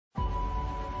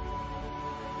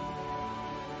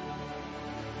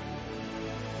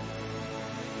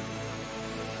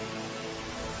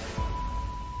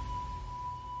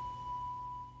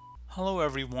Hello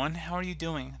everyone, how are you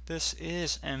doing? This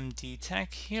is MD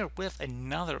Tech here with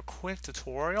another quick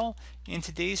tutorial. In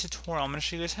today's tutorial, I'm going to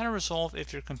show you guys how to resolve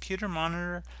if your computer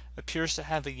monitor appears to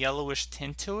have a yellowish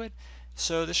tint to it.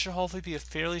 So this should hopefully be a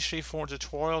fairly straightforward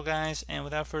tutorial, guys, and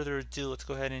without further ado, let's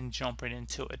go ahead and jump right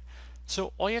into it.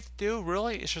 So all you have to do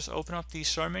really is just open up the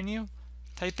start menu,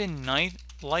 type in night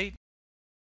light.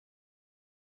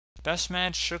 Best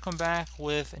match should come back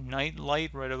with night light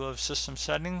right above system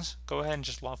settings. Go ahead and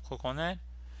just left click on that.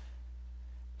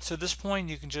 So at this point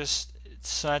you can just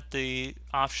set the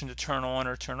option to turn on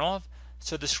or turn off.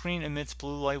 So the screen emits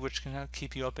blue light, which can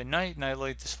keep you up at night. Night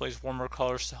light displays warmer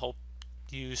colors to help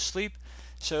you sleep.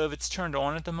 So if it's turned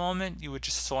on at the moment, you would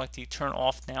just select the turn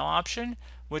off now option,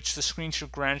 which the screen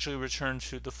should gradually return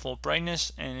to the full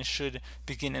brightness and it should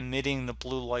begin emitting the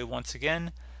blue light once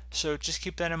again. So just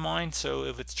keep that in mind. So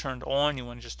if it's turned on, you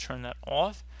want to just turn that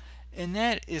off. And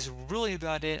that is really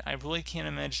about it. I really can't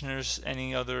imagine there's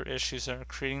any other issues that are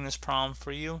creating this problem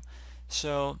for you.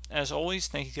 So as always,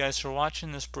 thank you guys for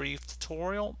watching this brief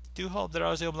tutorial. Do hope that I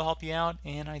was able to help you out,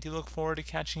 and I do look forward to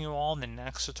catching you all in the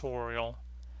next tutorial.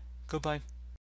 Goodbye.